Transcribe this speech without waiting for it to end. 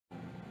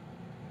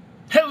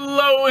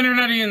Hello,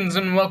 Internetians,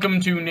 and welcome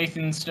to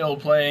Nathan Still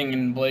Playing,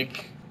 and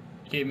Blake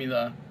gave me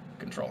the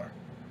controller.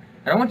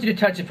 I don't want you to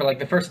touch it for like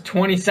the first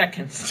 20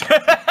 seconds.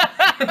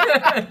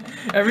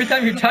 Every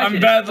time you touch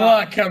it.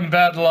 I'm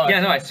bad luck.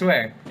 Yeah, no, I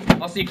swear.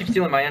 Also, you keep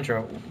stealing my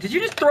intro. Did you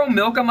just throw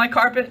milk on my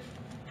carpet?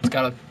 It's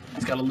got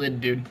a lid,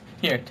 dude.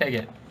 Here, take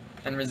it.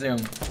 And resume.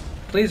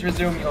 Please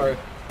resume your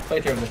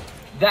playthrough of this.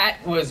 That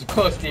was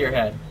close to your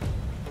head.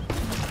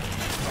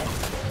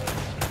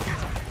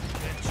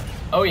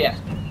 Oh yeah.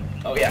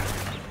 Oh yeah.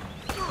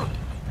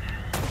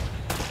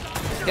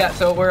 Yeah,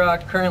 so we're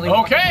currently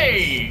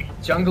okay.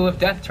 Jungle of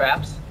Death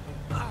Traps.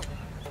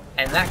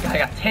 And that guy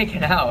got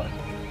taken out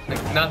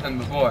like nothing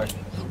before.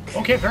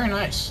 Okay, very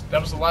nice. That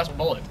was the last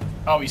bullet.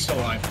 Oh, he's still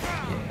alive.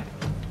 Yeah.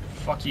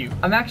 Fuck you.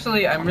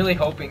 I'm really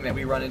hoping that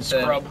we run into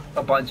Scrub.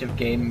 a bunch of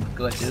game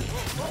glitches.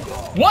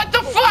 What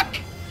the fuck?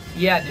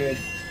 Yeah, dude.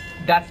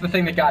 That's the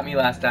thing that got me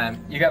last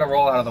time. You gotta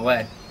roll out of the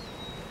way.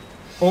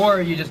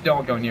 Or you just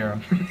don't go near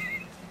them.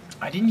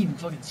 I didn't even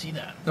fucking see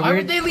that. Why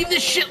would they leave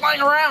this shit lying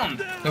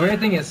around? The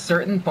weird thing is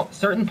certain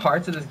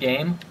parts of this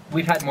game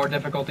we've had more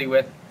difficulty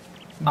with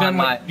than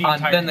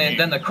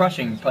the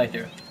crushing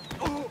playthrough.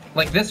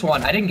 Like this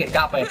one, I didn't get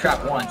got by a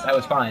trap once. I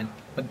was fine.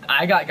 But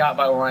I got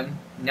by one.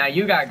 Now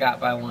you got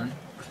by one.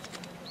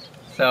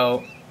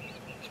 So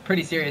it's a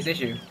pretty serious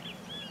issue.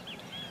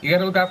 You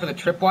gotta look out for the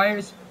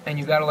tripwires, and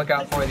you gotta look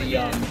out for the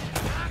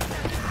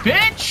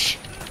Bitch!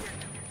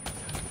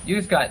 You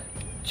just got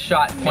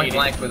shot point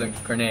blank with a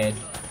grenade.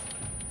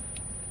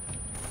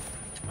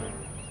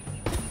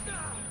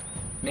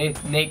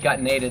 Nate got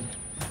naded.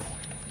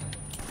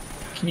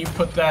 Can you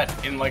put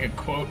that in like a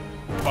quote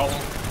bubble?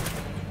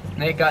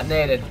 Nate got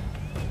naded.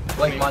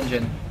 Blake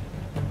Mungin.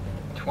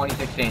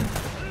 2016.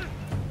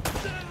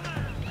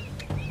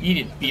 Eat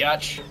it,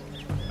 biatch.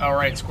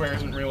 Alright, square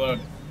isn't reload.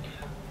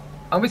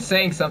 I was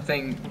saying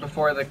something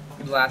before the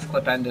last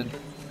clip ended,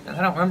 and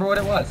I don't remember what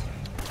it was.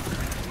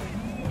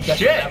 Guess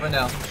Shit! you'll never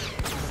know.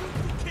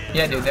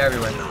 Yeah, dude, they're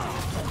everywhere.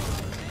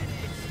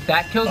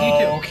 That kills you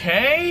too.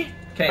 Okay.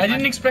 I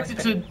didn't expect it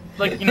to,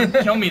 like, you know,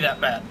 kill me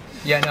that bad.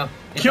 Yeah, no.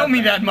 Kill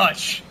me that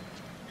much.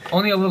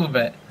 Only a little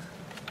bit.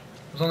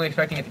 I was only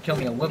expecting it to kill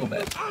me a little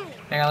bit.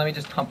 Hang on, let me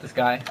just hump this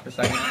guy for a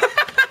second.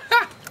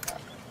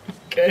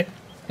 Okay.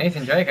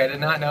 Nathan Drake, I did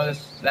not know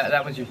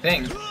that was your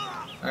thing.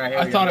 Alright, here we go.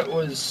 I thought it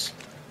was,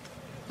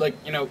 like,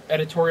 you know,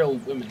 editorial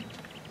women.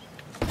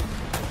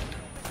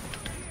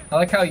 I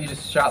like how you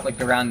just shot, like,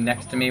 the round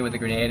next to me with a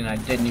grenade and I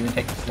didn't even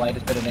take the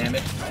slightest bit of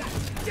damage.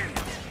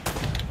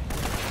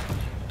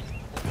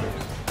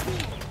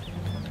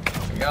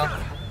 There we go.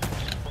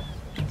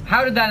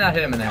 How did that not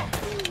hit him in there?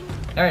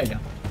 There you go.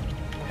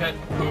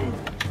 Boom.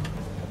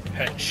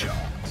 Headshot.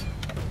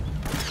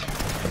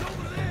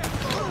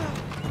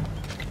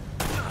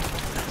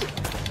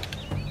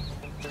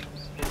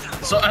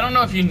 So I don't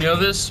know if you know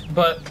this,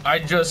 but I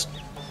just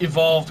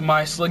evolved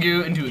my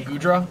Sliggoo into a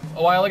Goodra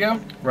a while ago.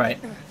 Right.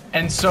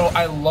 And so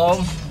I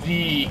love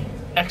the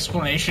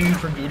explanation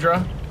for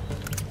Goodra.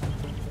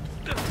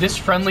 This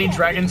friendly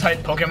dragon-type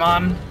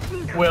Pokemon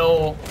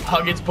will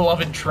hug its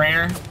beloved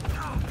trainer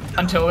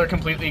until they're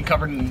completely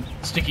covered in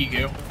sticky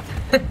goo.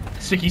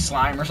 Sticky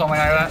slime or something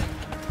like that.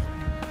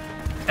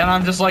 And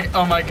I'm just like,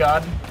 oh my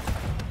god.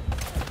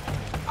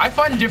 I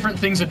find different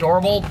things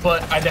adorable,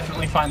 but I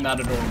definitely find that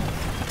adorable.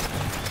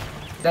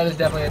 That is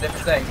definitely a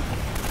different thing.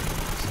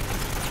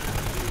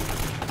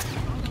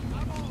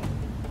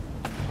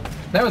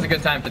 That was a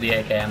good time for the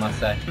AK, I must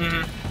say.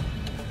 Mm-hmm.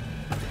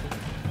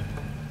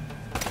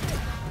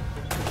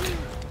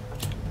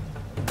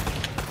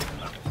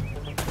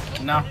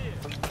 No.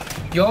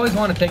 You always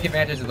want to take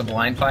advantage of the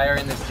blind fire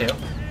in this too.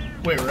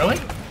 Wait, really?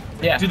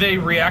 Yeah. Do they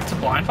react to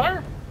blind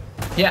fire?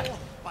 Yeah.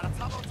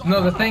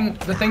 No, the thing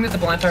that the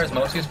blind fire is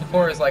most useful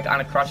for is like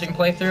on a crushing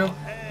playthrough,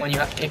 when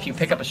if you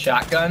pick up a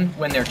shotgun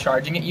when they're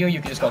charging at you,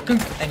 you can just go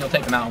and you'll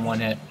take them out in one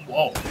hit.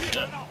 Whoa,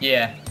 shit.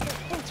 Yeah.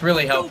 It's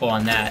really helpful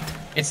on that.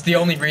 It's the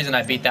only reason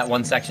I beat that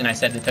one section I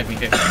said that took me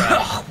 50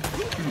 tries.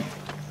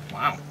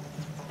 Wow.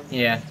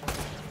 Yeah.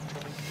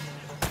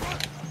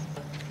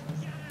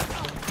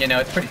 You know,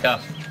 it's pretty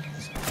tough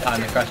on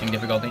the crushing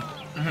difficulty.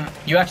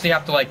 Mm-hmm. You actually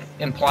have to like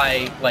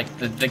imply like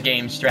the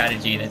game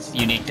strategy that's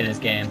unique to this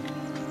game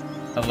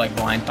of like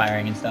blind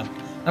firing and stuff.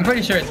 I'm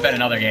pretty sure it's been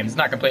in other games. It's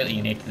not completely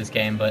unique to this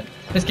game, but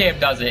this game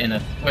does it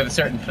with a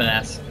certain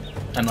finesse,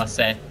 I must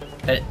say.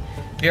 It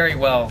very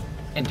well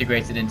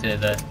integrates it into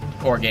the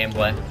core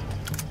gameplay.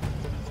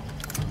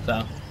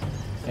 So,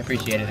 I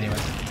appreciate it anyway.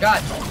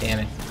 God damn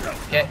it.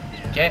 Get.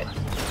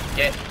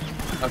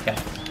 Okay.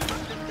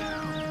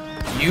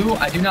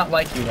 I do not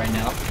like you right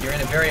now. You're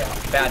in a very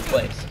bad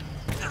place.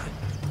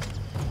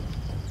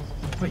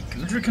 Wait,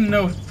 Goodra can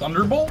know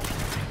Thunderbolt?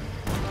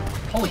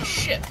 Holy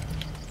shit.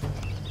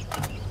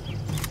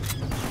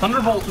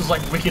 Thunderbolt is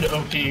like wicked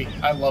OP.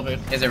 I love it.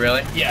 Is it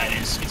really? Yeah,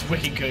 it is. It's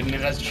wicked good, and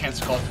it has a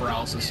chance to cause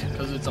paralysis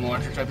because it's an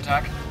electric type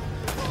attack.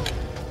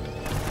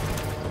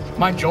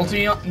 My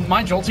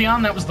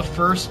Jolteon, that was the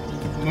first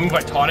move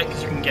I taught it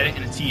because you can get it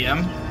in a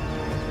TM,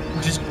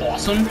 which is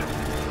awesome.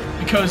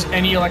 because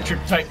any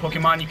electric type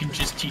Pokemon you can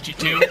just teach it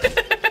to.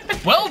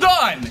 Well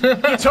done!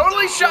 He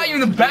totally shot you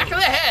in the back of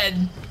the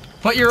head,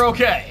 but you're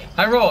okay.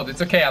 I rolled.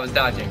 It's okay. I was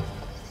dodging.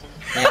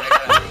 Man,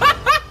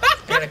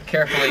 I gotta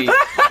carefully.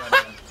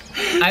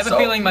 I have a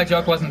feeling my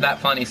joke wasn't that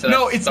funny, so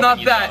no, it's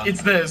not that.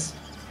 It's this.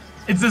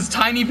 It's this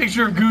tiny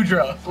picture of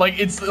Gudra. Like,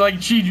 it's like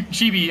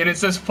Chibi, and it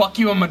says, "Fuck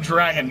you, I'm a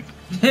dragon."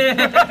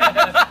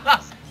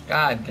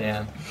 God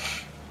damn.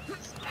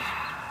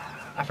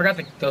 I forgot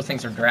that those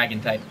things are dragon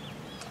type.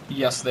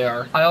 Yes, they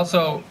are. I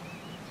also,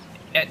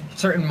 at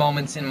certain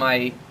moments in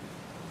my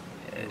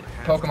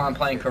Pokemon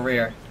playing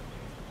career,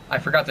 I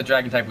forgot the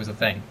dragon type was a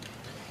thing.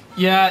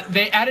 Yeah,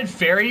 they added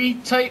fairy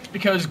type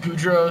because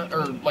Gudra,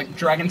 or like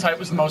dragon type,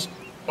 was the most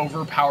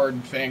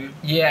overpowered thing.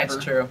 Yeah, ever.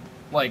 it's true.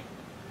 Like,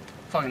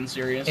 fucking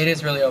serious. It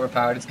is really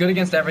overpowered. It's good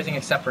against everything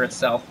except for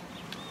itself.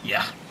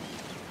 Yeah.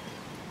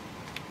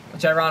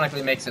 Which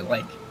ironically makes it,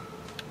 like,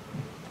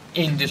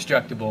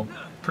 indestructible.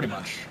 Pretty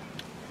much.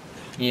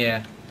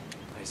 Yeah.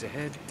 Eyes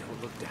ahead,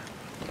 don't look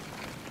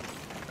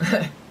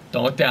down.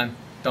 Don't look down.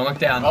 Don't look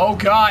down. Oh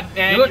god,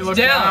 and you look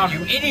down,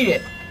 you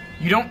idiot!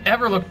 You don't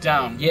ever look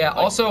down. Yeah, like,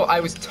 also, I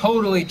was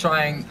totally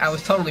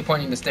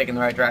pointing the stick in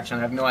the right direction.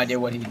 I have no idea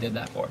what he did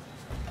that for.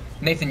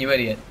 Nathan, you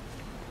idiot.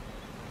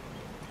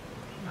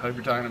 I hope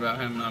you're talking about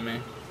him, not me.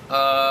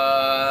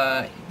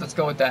 Let's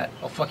go with that.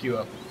 I'll fuck you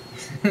up.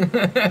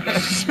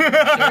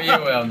 Sure you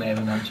will,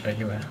 Nathan. I'm sure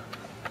you will.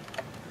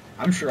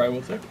 I'm sure I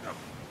will too.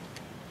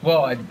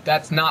 Well,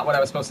 that's not what I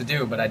was supposed to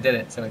do, but I did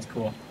it, so it's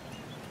cool.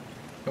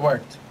 It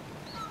worked.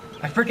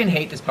 I freaking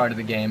hate this part of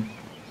the game.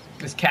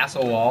 This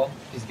castle wall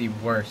is the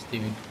worst,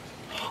 dude.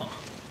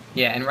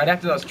 Yeah, and right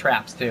after those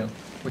traps, too,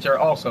 which are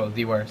also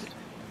the worst.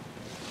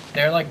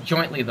 They're, like,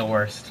 jointly the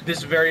worst.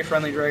 This very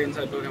friendly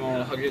dragon-type Pokemon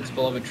will hug its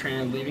beloved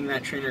trainer, leaving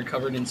that trainer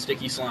covered in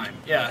sticky slime.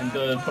 Yeah, and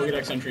the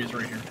Pokedex entry is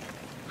right here.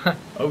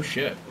 Oh,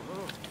 shit.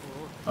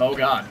 Oh,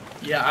 God.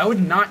 Yeah, I would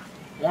not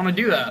want to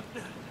do that.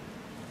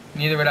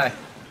 Neither would I.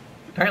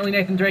 Apparently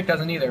Nathan Drake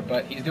doesn't either,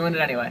 but he's doing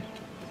it anyway.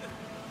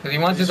 Because he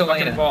wants his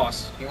Elena.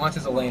 Boss. He wants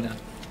his Elena.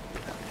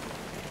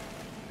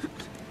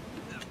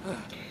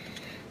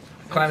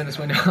 Climbing this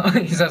window.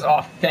 He says,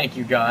 "Oh, thank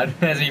you, God,"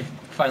 as he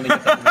finally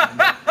gets up again.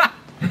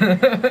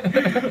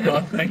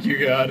 Oh, thank you,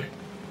 God.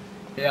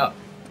 Yeah.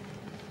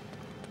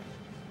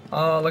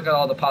 Oh, look at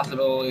all the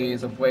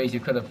possibilities of ways you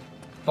could have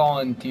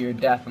fallen to your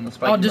death on the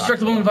spiky rock.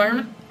 Destructible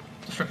environment?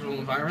 Destructible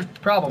environment?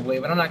 Probably,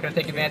 but I'm not going to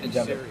take advantage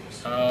of it.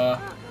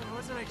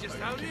 Wasn't I just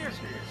out here?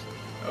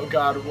 Oh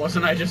god,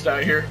 wasn't I just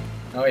out here?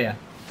 Oh yeah.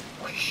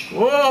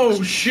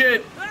 Whoa,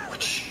 shit!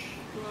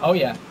 Oh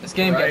yeah. This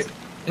game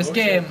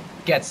Shit.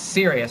 gets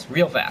serious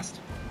real fast.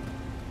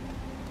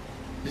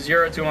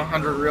 0 to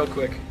 100 real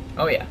quick.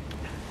 Oh yeah.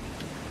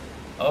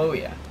 Oh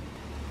yeah.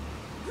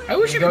 I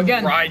wish you go could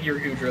again. ride your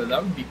Gudra.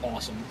 That would be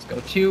awesome. Let's go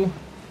 2.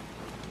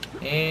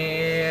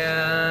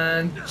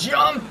 And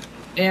jump!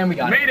 And we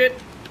got Made it!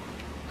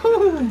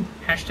 Woo!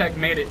 Hashtag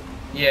made it.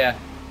 Yeah.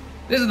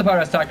 This is the part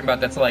I was talking about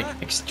that's like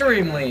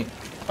extremely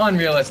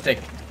unrealistic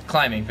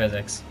climbing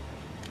physics.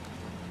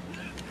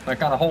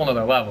 Like on a whole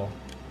nother level.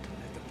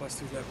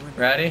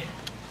 Ready?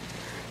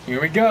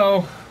 Here we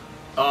go.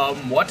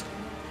 What?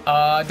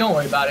 Don't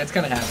worry about it. It's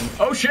gonna happen.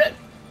 Oh shit!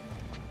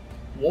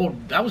 Whoa,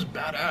 that was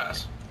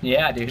badass.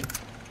 Yeah, dude.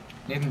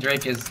 Nathan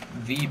Drake is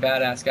the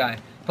badass guy.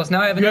 Plus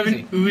now I have an You have Uzi.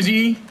 an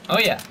Uzi? Oh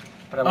yeah.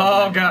 But I Oh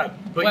wasn't there. god,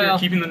 but Well, you're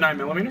keeping the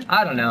 9mm?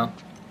 I don't know.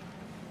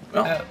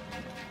 Well,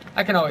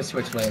 I can always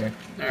switch later.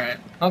 alright.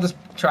 I'll just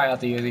try out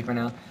the Uzi for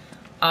now.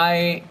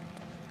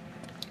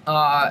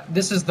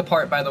 This is the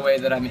part, by the way,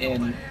 that I'm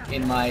in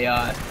my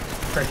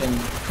freaking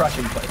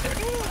crushing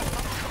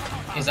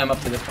playthrough. Is I'm up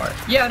to this part.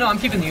 Yeah, no, I'm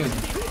keeping the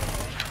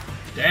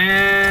Uzi.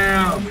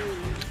 Damn!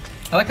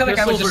 I like how that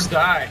guy was Pistols just. or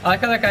die. I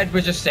like how that guy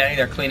was just standing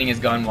there cleaning his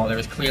gun while there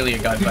was clearly a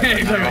gunfight going on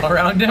Exactly. all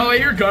around him. Oh, I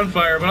hear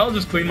gunfire, but I'll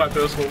just clean my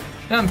pistol.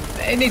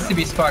 It needs to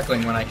be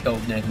sparkling when I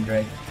killed Nathan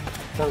Drake.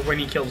 Or when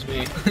he kills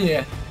me.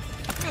 Yeah.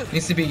 It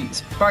needs to be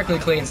sparkly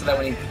clean so that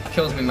when he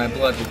kills me, my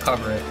blood will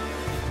cover it.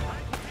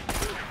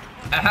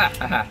 Aha!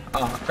 Aha!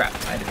 Oh crap!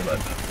 I did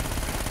blood.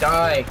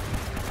 Die!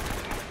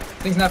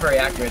 Thing's not very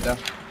accurate though,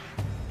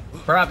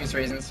 for obvious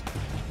reasons.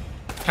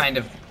 Kind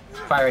of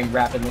firing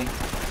rapidly.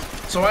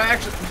 So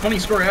funny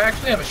story, I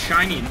actually have a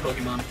shiny in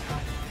Pokemon.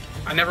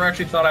 I never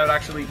actually thought I would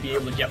actually be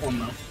able to get one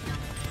though.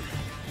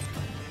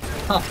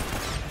 Huh.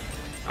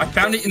 I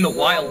found it in the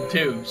wild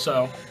too,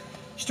 so.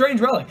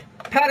 Strange relic.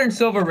 Patterned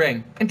silver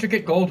ring.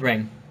 Intricate gold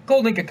ring.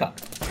 Gold Inca cup.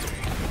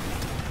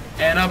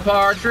 And a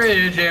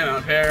partridge in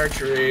a pear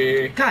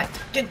tree. God,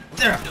 get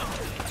there.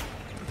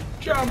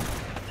 Jump.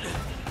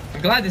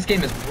 I'm glad this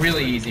game is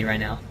really easy right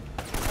now.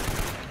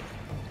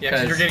 Yeah,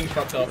 because you're getting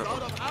fucked up.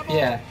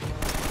 Yeah.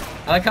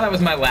 I like how that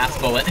was my last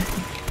bullet.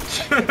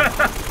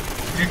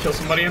 Did you kill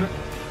somebody in it?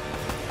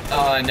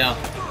 No.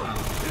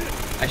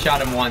 I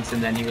shot him once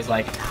and then he was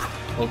like,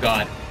 oh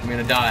god, I'm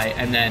gonna die.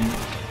 And then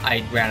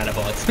I ran out of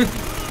bullets.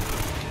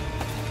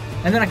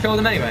 And then I killed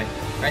him anyway,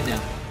 right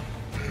now.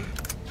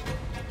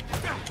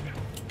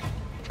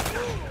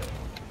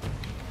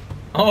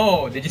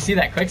 Oh, did you see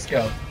that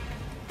quickscope?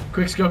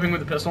 Quick scoping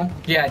with the pistol.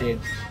 Yeah, dude.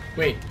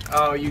 Wait.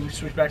 Oh, you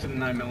switch back to the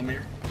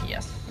 9mm.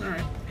 Yes. All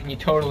right. And you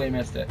totally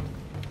missed it.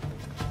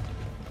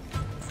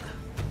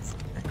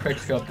 I quick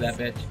scoped that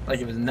bitch like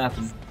it was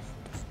nothing.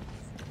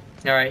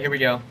 All right, here we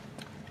go.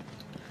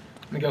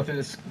 Let me go through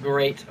this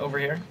grate over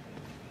here.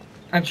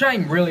 I'm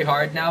trying really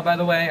hard now, by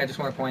the way. I just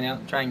want to point out,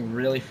 I'm trying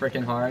really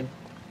freaking hard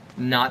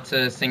not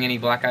to sing any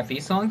Black Eyed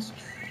Peas songs.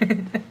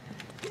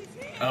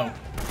 Oh,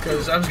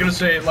 because I was gonna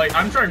say, like,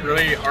 I'm trying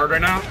really hard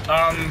right now.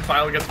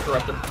 File gets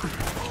corrupted.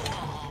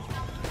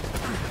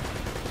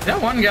 That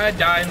one guy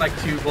died in like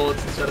 2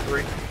 bullets instead of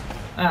 3.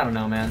 I don't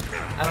know, man.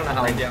 I don't know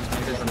how Right down.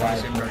 this is why.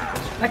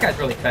 That guy's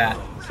really fat.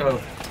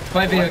 So,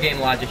 by video game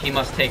logic, he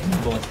must take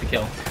more bullets to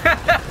kill.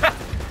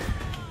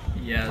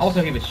 Yes.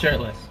 Also, he was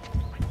shirtless.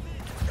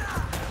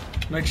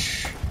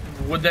 Which,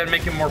 would that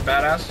make him more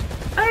badass?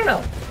 I don't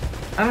know.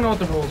 I don't know what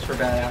the rules for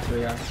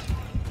badassery are.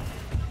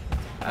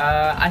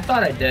 I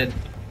thought I did.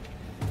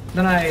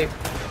 Then I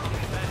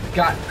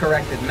got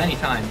corrected many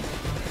times.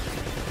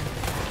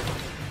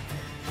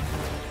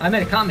 I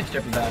made a comic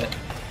strip about it.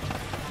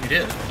 You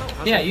did?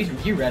 Yeah,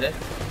 you read it.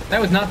 That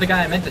was not the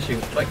guy I meant to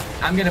shoot, but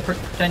I'm gonna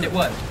pretend it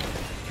was.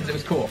 Because it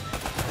was cool.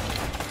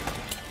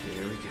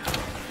 Here we go.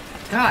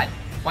 God,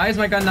 why is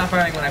my gun not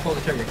firing when I pull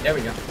the trigger? There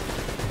we go.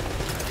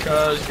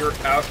 Because you're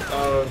out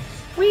of...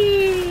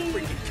 Whee!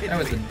 That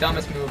was the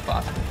dumbest move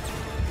possible.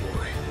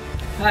 Boy.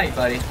 Hi,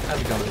 buddy.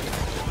 How's it going?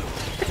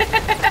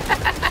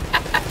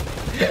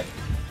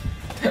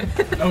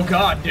 Oh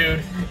god,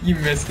 dude. You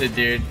missed it,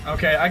 dude.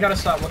 Okay, I gotta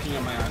stop looking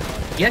at my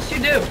iPhone. Yes, you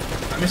do.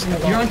 I'm missing a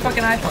lot. You're on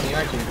fucking iPhone,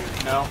 aren't you?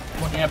 No,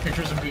 looking at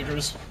pictures of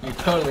Gudras. You're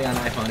totally on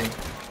iPhone.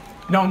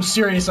 No, I'm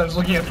serious. I was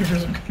looking at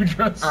pictures of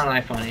Gudras. On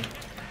iPhone.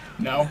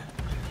 No.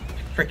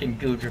 Freaking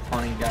Gudra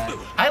funny guy.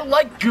 I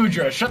like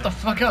Gudra. Shut the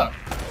fuck up.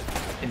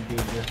 Freaking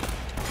Gudra.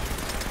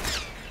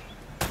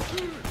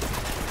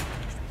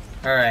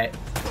 Alright.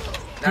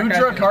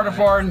 Gudra,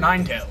 Carnivore,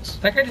 Ninetales.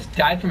 That guy just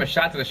died from a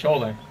shot to the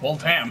shoulder. Well,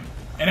 damn.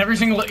 And every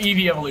single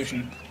EV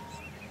evolution.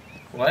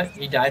 What?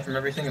 He died from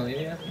every single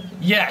EV?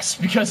 Yes,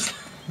 because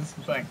that's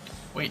the thing.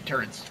 Wait,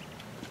 turrets.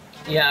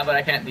 Yeah, but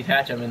I can't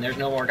detach him, and there's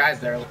no more guys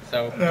there,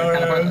 so it's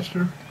kind of pointless.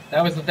 true.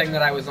 That was the thing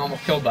that I was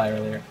almost killed by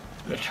earlier.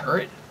 The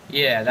turret?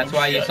 Yeah, that's Oh,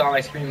 why you shit. saw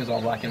my screen was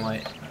all black and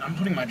white. I'm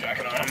putting my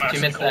jacket on. I'm You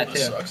actually missed cold. that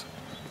This too. sucks.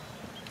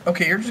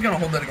 Okay, you're just gonna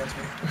hold that against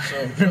me.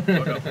 So, shut the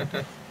fuck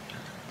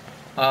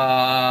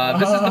up.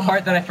 This is the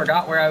part that I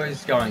forgot where I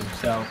was going,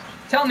 so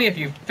tell me if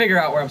you figure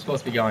out where I'm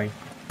supposed to be going.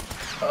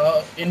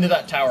 Into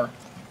that tower.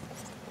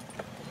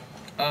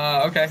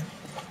 Okay.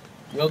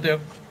 Will do.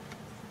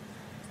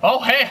 Oh,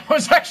 hey, I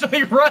was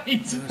actually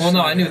right. Well,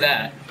 no, I knew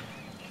that.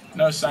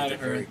 No sign of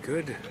Very her.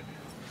 good.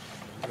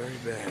 Very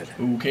bad.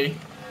 Okay.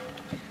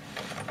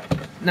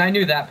 No, I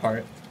knew that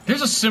part.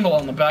 There's a symbol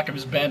on the back of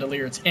his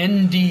bandolier. It's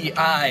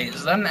NDI.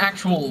 Is that an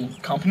actual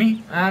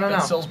company? I don't know.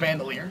 That sells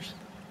bandoliers.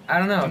 I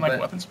don't know, And, like, but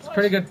weapon it's supplies?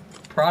 pretty good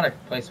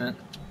product placement,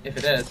 if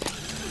it is.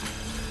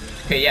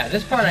 Okay, yeah,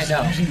 this part I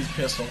know. Using his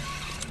pistol.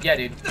 Yeah,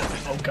 dude,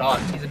 Oh god,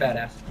 he's a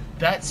badass.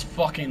 that's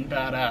fucking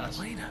badass.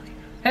 Elena,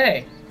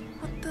 Hey,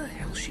 what the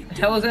hell's she the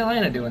doing? hell is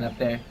Atlanta doing up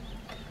there?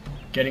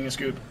 Getting a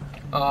scoop.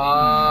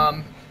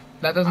 That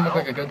doesn't look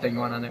like a good thing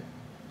going on there.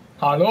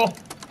 Hello?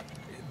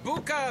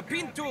 Buka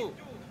Pintu!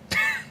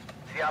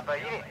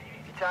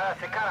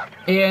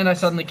 And I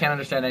suddenly can't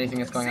understand anything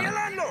that's going on.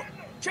 Cielano!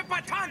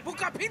 Chepatan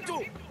Buka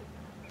Pintu!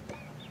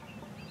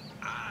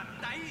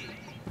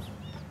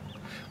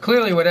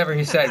 Clearly, whatever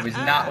he said was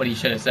not what he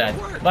should have said.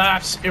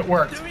 Laughs, it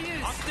worked.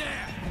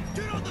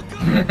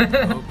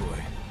 Oh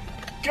boy.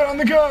 Get on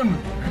the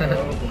gun!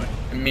 Oh boy.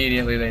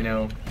 Immediately they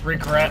know.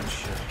 Regret.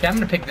 Okay, I'm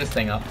gonna pick this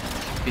thing up.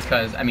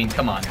 Because, I mean,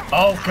 come on.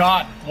 Oh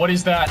god, what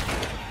is that?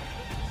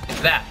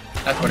 It's that.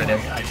 That's what it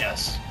is. I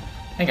guess.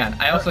 Hang on,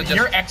 I also just...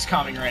 You're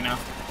XComming right now.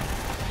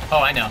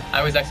 Oh, I know.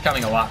 I was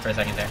XComming a lot for a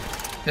second there.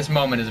 This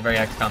moment is a very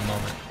XCOM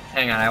moment.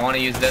 Hang on, I want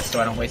to use this so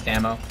I don't waste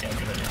ammo. Yeah,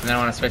 good idea. And then I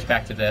want to switch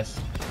back to this.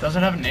 Does it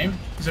have a name?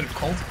 Is it a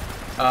cult?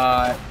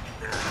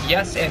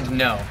 Yes and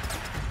no.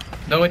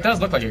 Though it does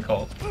look like a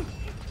cold.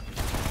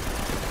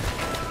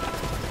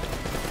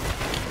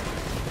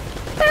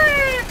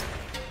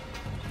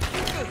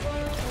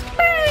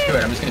 Screw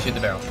it, I'm just gonna shoot the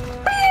barrel.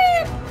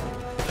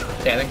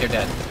 Yeah, I think they're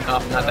dead.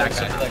 Oh, not that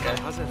guy. That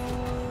guy. How's that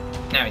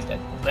feel? Now he's dead.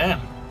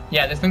 Damn.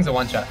 Yeah, this thing's a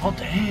one-shot. Oh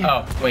damn.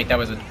 Oh, wait, that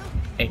was a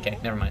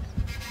AK. Never mind.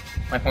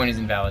 My point is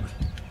invalid.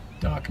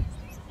 Doc.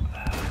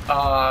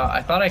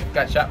 I thought I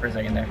got shot for a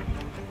second there.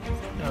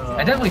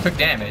 I definitely took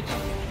damage.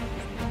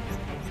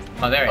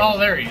 Oh, there he is. Oh,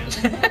 there he is.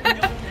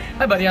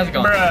 Hi, buddy. How's it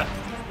going? Bruh.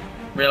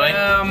 Really?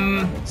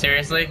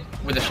 Seriously?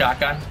 With a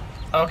shotgun?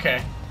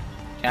 Okay.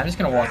 Okay, I'm just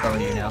gonna walk over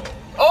to you now.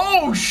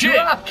 Oh shit!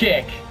 Drop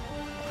kick!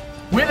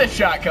 With a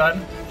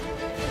shotgun.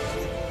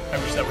 I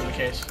wish that were the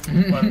case,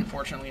 but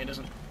unfortunately it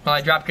isn't. Well,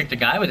 I drop kicked a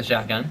guy with a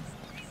shotgun.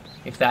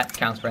 If that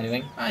counts for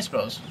anything. I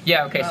suppose.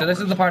 Yeah, okay, so this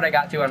is the part I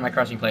got to on my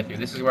crushing playthrough.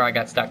 This is where I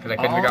got stuck because I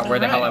couldn't figure out where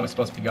the hell I was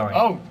supposed to be going.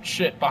 Oh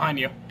shit! Behind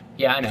you.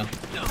 Yeah, I know.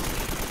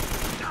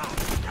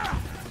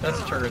 That's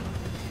a turret.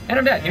 And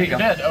I'm dead. Here you You're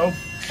go. dead. Oh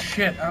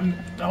shit!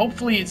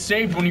 Hopefully it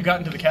saved when you got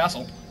into the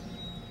castle.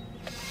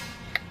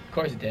 Of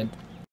course it did.